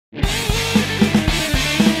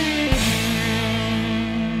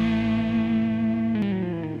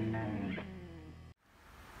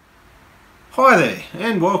Hi there,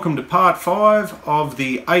 and welcome to part 5 of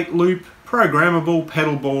the 8-loop programmable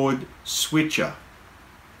pedalboard switcher.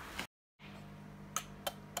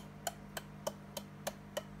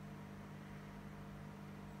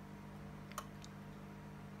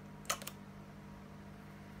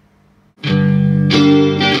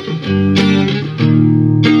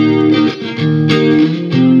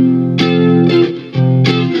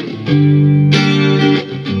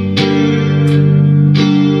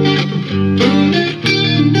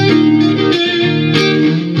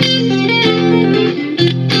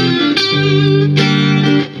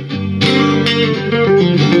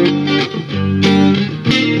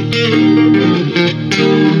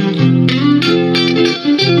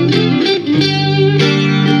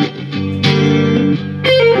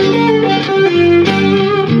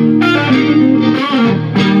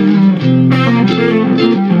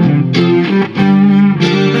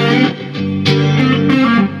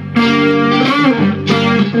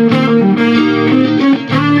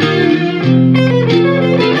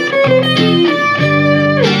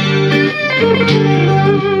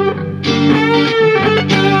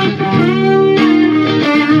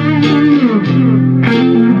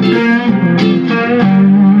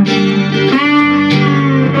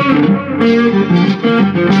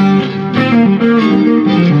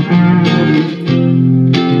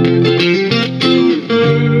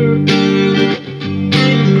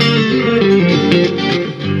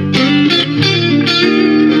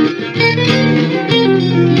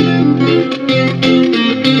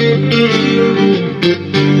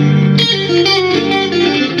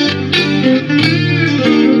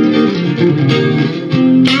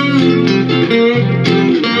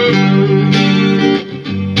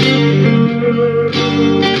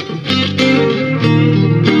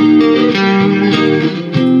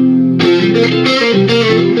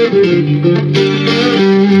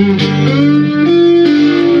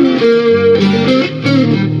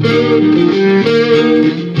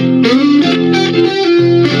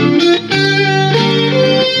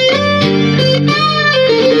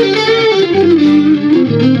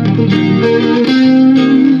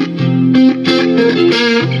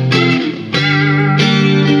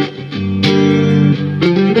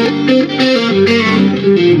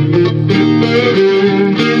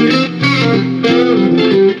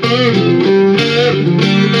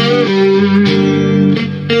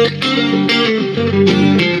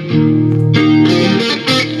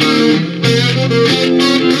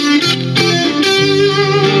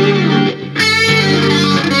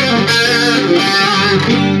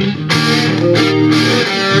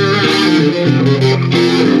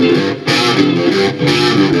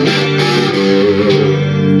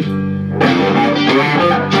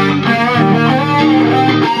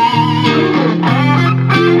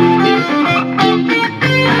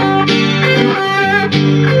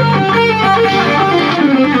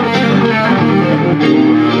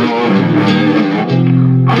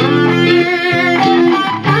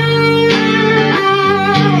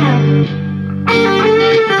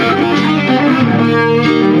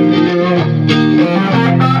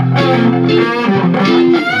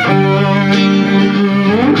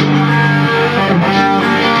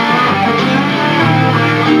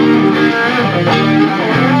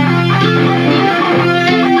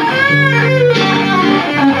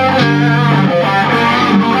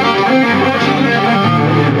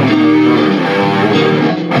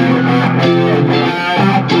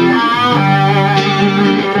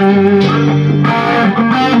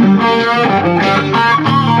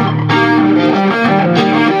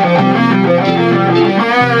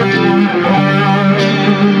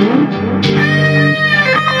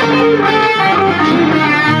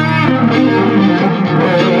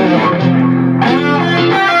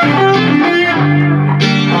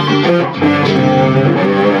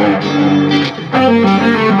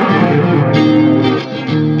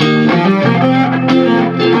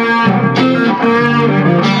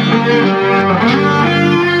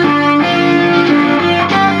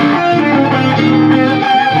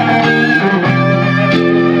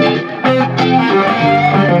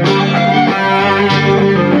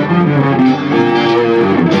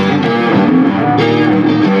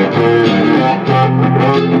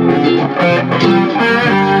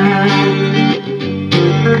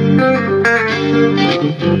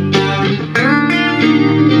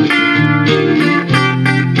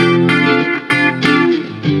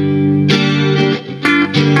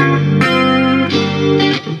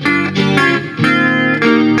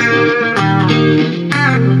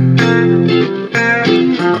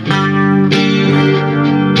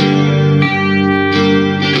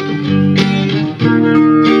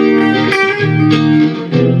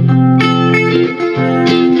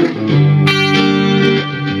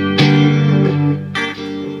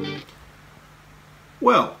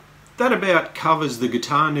 Well, that about covers the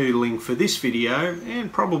guitar noodling for this video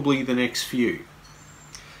and probably the next few.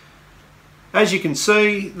 As you can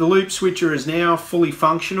see, the loop switcher is now fully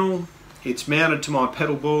functional. It's mounted to my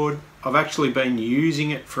pedal board. I've actually been using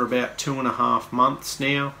it for about 2.5 months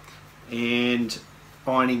now and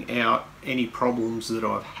ironing out any problems that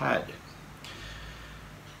I've had.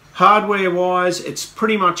 Hardware wise, it's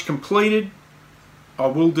pretty much completed. I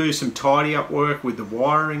will do some tidy up work with the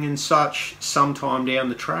wiring and such sometime down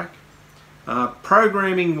the track.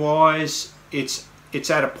 Programming wise, it's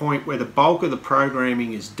at a point where the bulk of the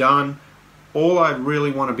programming is done. All I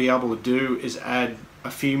really want to be able to do is add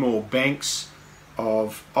a few more banks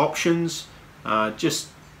of options, just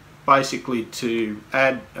basically to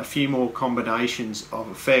add a few more combinations of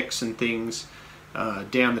effects and things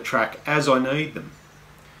down the track as I need them.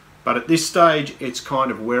 But at this stage, it's kind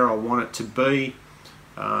of where I want it to be.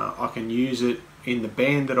 I can use it in the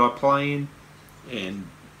band that I play in, and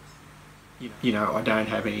you know, I don't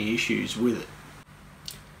have any issues with it.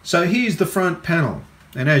 So here's the front panel,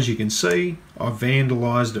 and as you can see, I've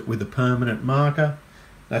vandalized it with a permanent marker.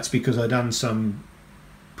 That's because I've done some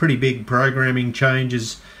pretty big programming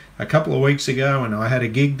changes a couple of weeks ago, and I had a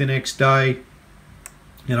gig the next day,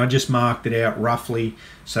 and I just marked it out roughly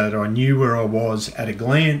so that I knew where I was at a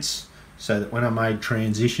glance, so that when I made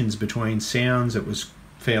transitions between sounds it was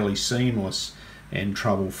fairly seamless and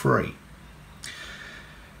trouble-free.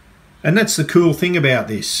 And that's the cool thing about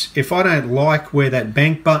this. If I don't like where that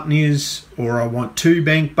bank button is, or I want 2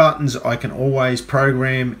 bank buttons, I can always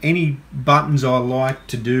program any buttons I like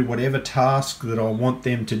to do whatever task that I want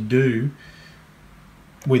them to do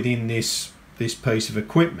within this piece of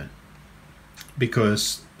equipment,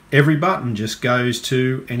 because every button just goes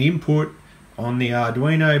to an input on the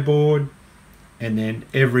Arduino board, and then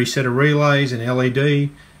every set of relays and LED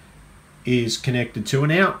is connected to an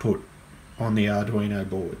output on the Arduino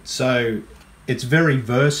board. So it's very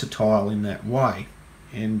versatile in that way,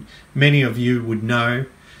 and many of you would know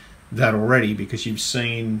that already because you've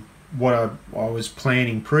seen what I was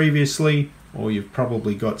planning previously, or you've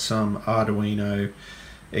probably got some Arduino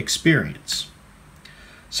experience.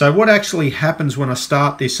 So what actually happens when I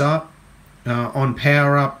start this up, on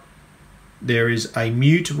power up, there is a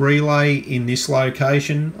mute relay in this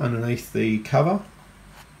location underneath the cover,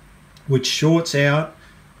 which shorts out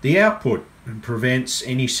the output and prevents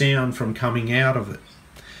any sound from coming out of it.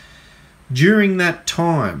 During that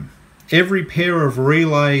time, every pair of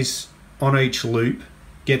relays on each loop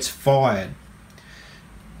gets fired.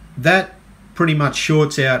 That pretty much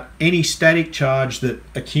shorts out any static charge that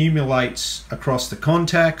accumulates across the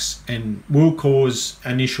contacts and will cause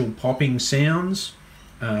initial popping sounds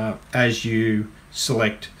as you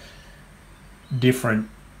select different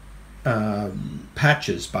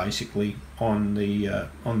patches basically on the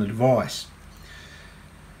device.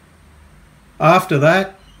 After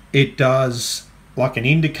that, it does like an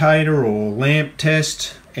indicator or lamp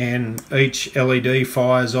test, and each LED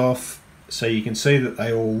fires off so you can see that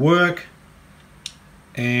they all work,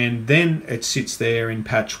 and then it sits there in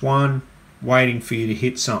patch 1 waiting for you to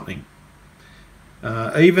hit something.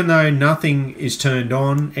 Even though nothing is turned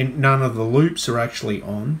on and none of the loops are actually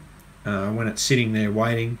on, when it's sitting there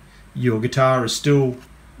waiting, your guitar is still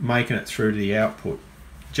making it through to the output,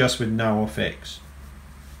 just with no effects.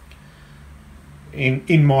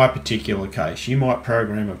 In my particular case, you might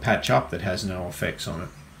program a patch up that has no effects on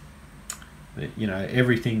it. You know,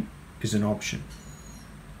 everything is an option.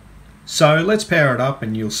 So let's power it up,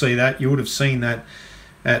 and you'll see that. You would have seen that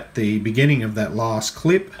at the beginning of that last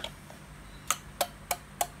clip.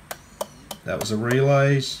 That was the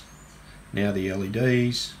relays, now the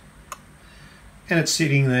LEDs, and it's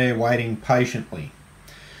sitting there waiting patiently.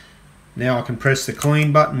 Now I can press the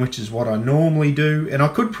clean button, which is what I normally do, and I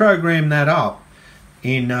could program that up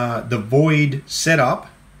in the void setup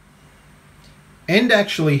and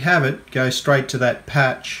actually have it go straight to that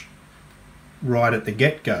patch right at the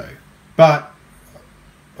get-go. But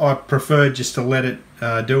I prefer just to let it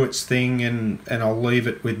do its thing, and I'll leave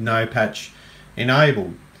it with no patch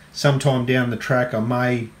enabled. Sometime down the track I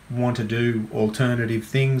may want to do alternative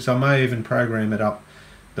things. I may even program it up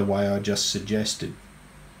the way I just suggested.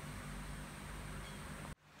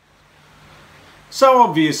 So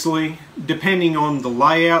obviously, depending on the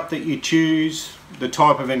layout that you choose, the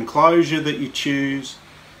type of enclosure that you choose,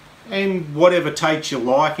 and whatever takes your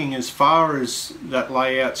liking as far as that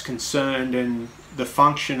layout's concerned and the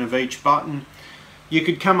function of each button, you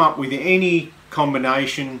could come up with any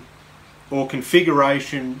combination or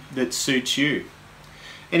configuration that suits you.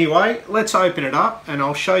 Anyway, let's open it up and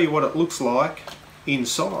I'll show you what it looks like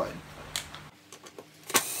inside.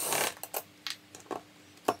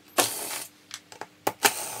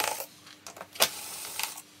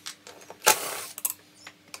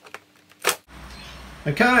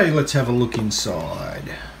 Okay, let's have a look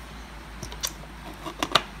inside.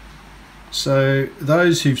 So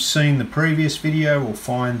those who've seen the previous video will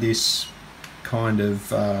find this kind of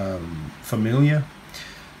familiar.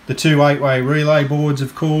 The two 8-way relay boards,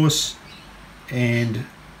 of course, and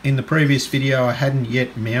in the previous video I hadn't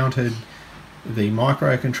yet mounted the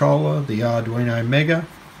microcontroller, the Arduino Mega,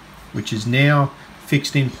 which is now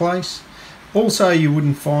fixed in place. Also, you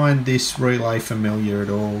wouldn't find this relay familiar at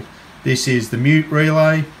all. This is the mute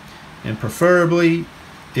relay, and preferably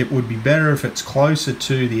it would be better if it's closer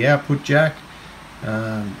to the output jack.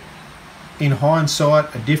 In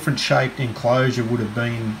hindsight, a different shaped enclosure would have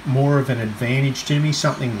been more of an advantage to me.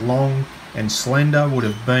 Something long and slender would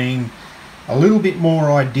have been a little bit more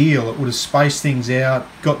ideal. It would have spaced things out,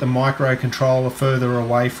 got the microcontroller further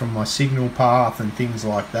away from my signal path and things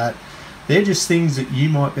like that. They're just things that you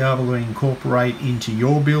might be able to incorporate into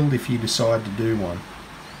your build if you decide to do one.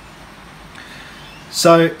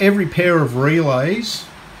 So every pair of relays,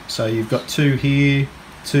 so you've got two here,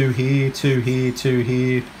 two here, two here, two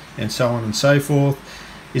here, and so on and so forth,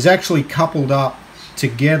 is actually coupled up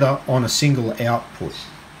together on a single output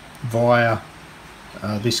via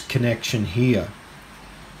this connection here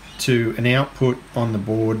to an output on the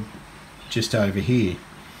board just over here.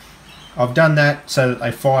 I've done that so that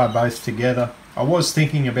they fire both together. I was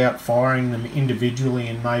thinking about firing them individually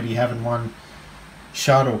and maybe having one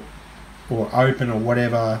shut or open or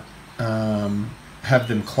whatever, have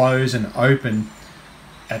them close and open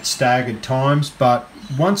at staggered times, but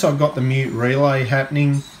once I got the mute relay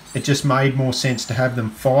happening, it just made more sense to have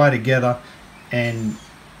them fire together and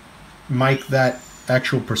make that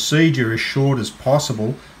actual procedure as short as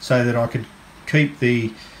possible so that I could keep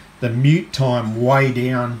the mute time way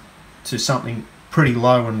down to something pretty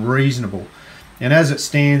low and reasonable. And as it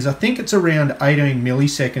stands, I think it's around 18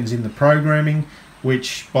 milliseconds in the programming,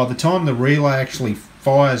 which by the time the relay actually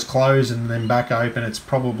fires close and then back open, it's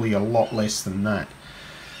probably a lot less than that.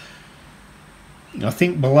 I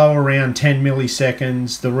think below around 10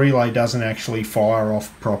 milliseconds the relay doesn't actually fire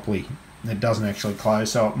off properly. It doesn't actually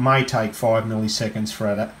close, so it may take 5 milliseconds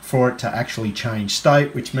for it to actually change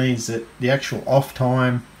state, which means that the actual off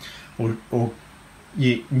time or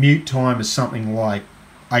mute time is something like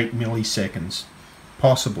 8 milliseconds,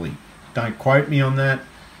 possibly. Don't quote me on that,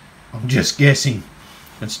 I'm just guessing.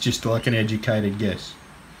 It's just like an educated guess.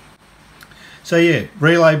 So yeah,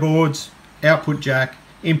 relay boards, output jack,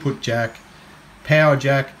 input jack, power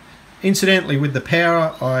jack. Incidentally, with the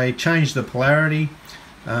power, I changed the polarity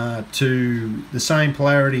to the same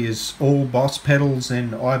polarity as all Boss pedals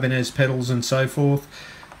and Ibanez pedals and so forth.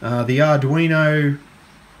 The Arduino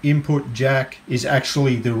input jack is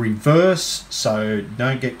actually the reverse, so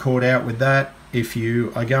don't get caught out with that. If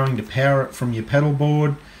you are going to power it from your pedal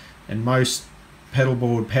board, and most pedal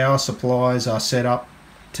board power supplies are set up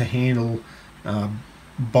to handle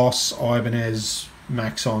Boss, Ibanez,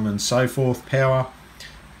 Maxon and so forth power,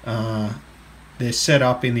 they're set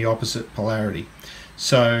up in the opposite polarity.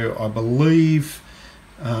 So I believe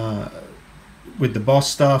with the Boss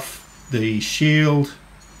stuff, the shield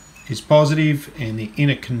is positive and the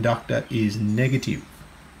inner conductor is negative.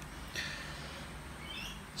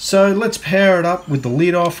 So let's power it up with the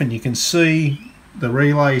lid off, and you can see the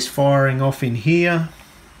relay is firing off in here.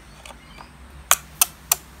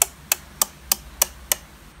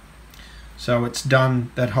 So it's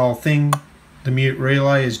done that whole thing. The mute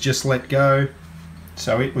relay is just let go,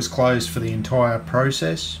 so it was closed for the entire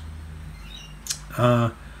process.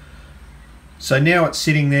 So now it's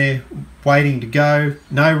sitting there waiting to go.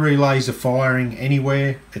 No relays are firing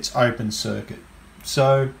anywhere. It's open circuit.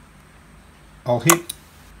 So I'll hit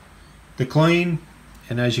the clean,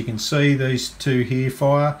 and as you can see, these two here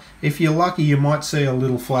fire. If you're lucky, you might see a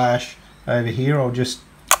little flash over here. I'll just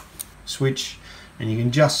switch and you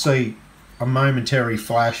can just see a momentary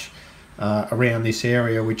flash around this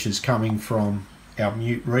area, which is coming from our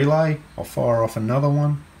mute relay. I'll fire off another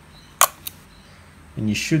one and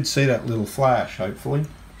you should see that little flash, hopefully.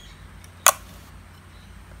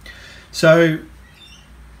 So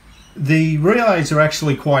the relays are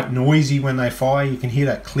actually quite noisy when they fire. You can hear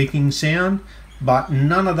that clicking sound, but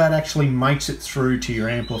none of that actually makes it through to your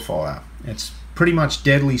amplifier. It's pretty much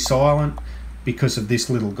deadly silent because of this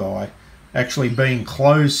little guy actually being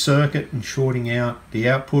closed circuit and shorting out the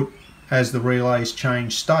output as the relays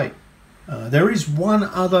change state. There is one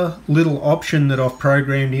other little option that I've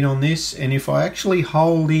programmed in on this, and if I actually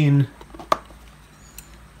hold in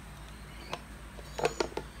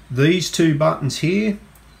these two buttons here,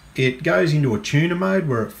 it goes into a tuner mode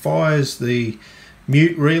where it fires the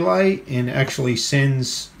mute relay and actually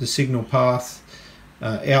sends the signal path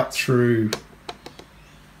out through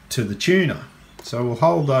to the tuner. So we'll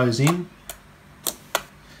hold those in,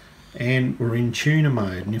 and we're in tuner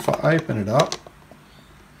mode. And if I open it up,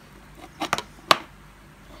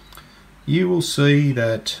 you will see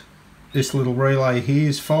that this little relay here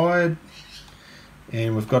is fired,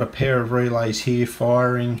 and we've got a pair of relays here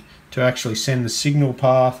firing to actually send the signal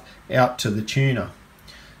path out to the tuner.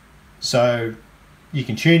 So you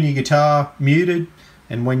can tune your guitar muted,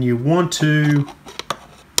 and when you want to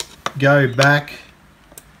go back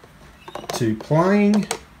to playing,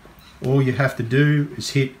 all you have to do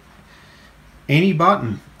is hit any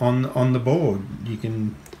button on the board. You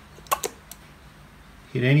can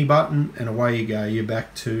hit any button and away you go. You're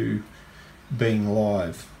back to being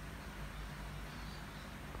live.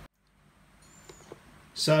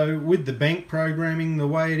 So with the bank programming the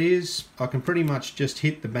way it is, I can pretty much just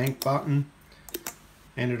hit the bank button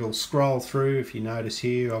and it'll scroll through. If you notice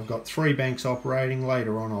here, I've got 3 banks operating.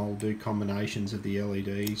 Later on I'll do combinations of the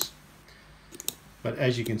LEDs. But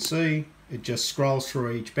as you can see, it just scrolls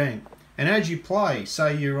through each bank. And as you play,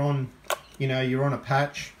 say you're on a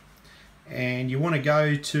patch and you want to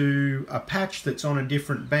go to a patch that's on a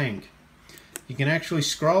different bank, you can actually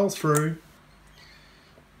scroll through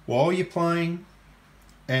while you're playing,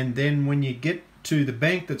 and then when you get to the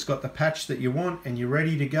bank that's got the patch that you want and you're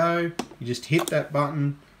ready to go, you just hit that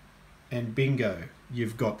button and bingo,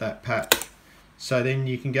 you've got that patch. So then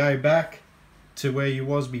you can go back to where you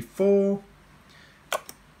was before,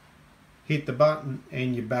 hit the button,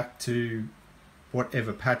 and you're back to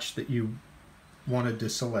whatever patch that you wanted to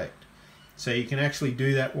select. So you can actually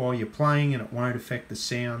do that while you're playing and it won't affect the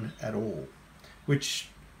sound at all, which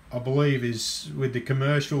I believe is with the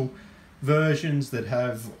commercial versions that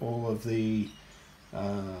have all of the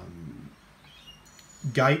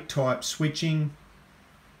gate type switching,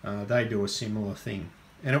 they do a similar thing,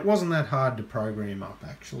 and it wasn't that hard to program up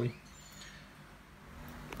actually.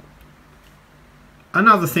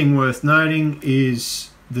 Another thing worth noting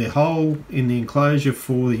is the hole in the enclosure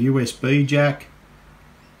for the USB jack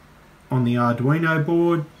on the Arduino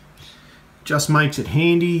board. Just makes it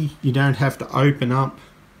handy. You don't have to open up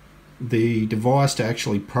the device to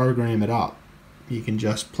actually program it up. You can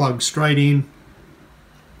just plug straight in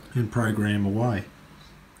and program away.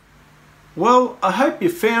 Well, I hope you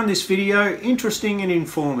found this video interesting and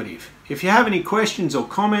informative. If you have any questions or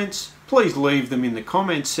comments, please leave them in the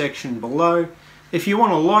comments section below. If you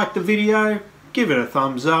want to like the video, give it a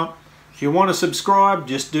thumbs up. If you want to subscribe,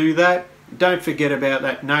 just do that. Don't forget about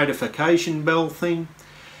that notification bell thing.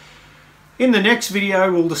 In the next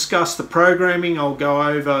video, we'll discuss the programming. I'll go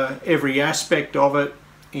over every aspect of it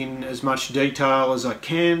in as much detail as I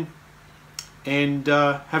can. And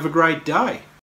have a great day.